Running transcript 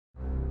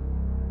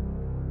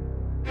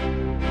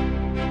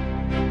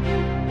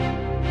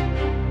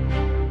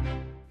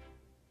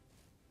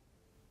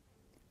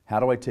How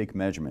do I take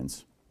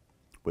measurements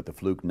with the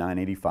Fluke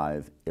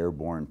 985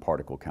 airborne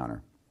particle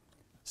counter?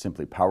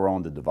 Simply power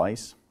on the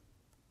device,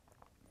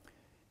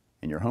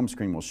 and your home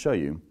screen will show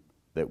you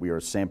that we are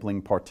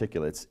sampling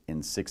particulates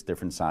in 6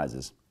 different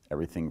sizes,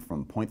 everything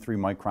from 0.3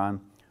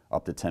 micron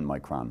up to 10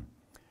 micron.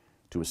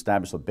 To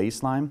establish a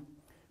baseline,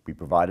 we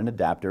provide an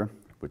adapter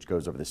which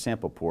goes over the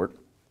sample port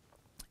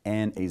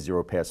and a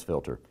zero-pass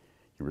filter.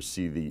 You will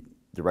see the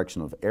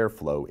direction of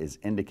airflow is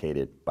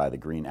indicated by the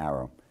green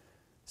arrow.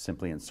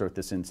 Simply insert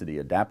this into the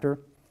adapter,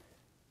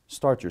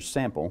 start your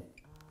sample,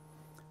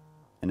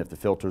 and if the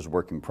filter is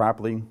working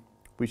properly,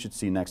 we should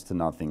see next to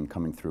nothing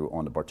coming through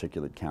on the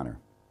particulate counter.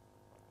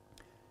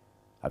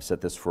 I've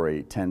set this for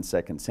a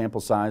 10-second sample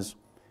size.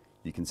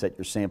 You can set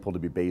your sample to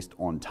be based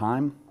on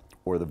time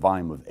or the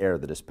volume of air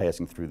that is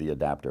passing through the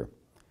adapter.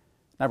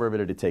 Now we're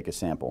ready to take a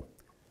sample.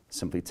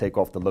 Simply take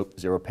off the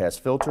zero-pass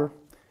filter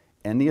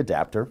and the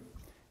adapter,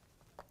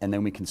 and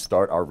then we can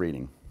start our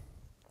reading.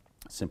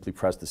 Simply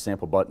press the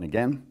sample button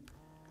again,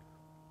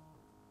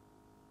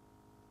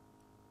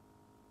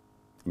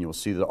 and you will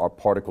see that our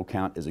particle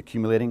count is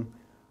accumulating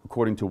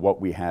according to what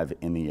we have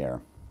in the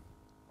air.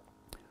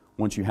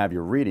 Once you have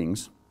your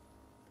readings,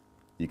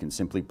 you can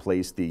simply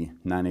place the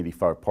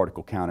 985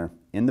 particle counter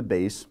in the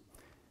base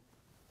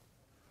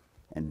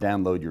and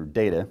download your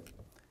data,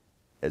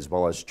 as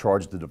well as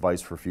charge the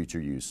device for future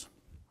use.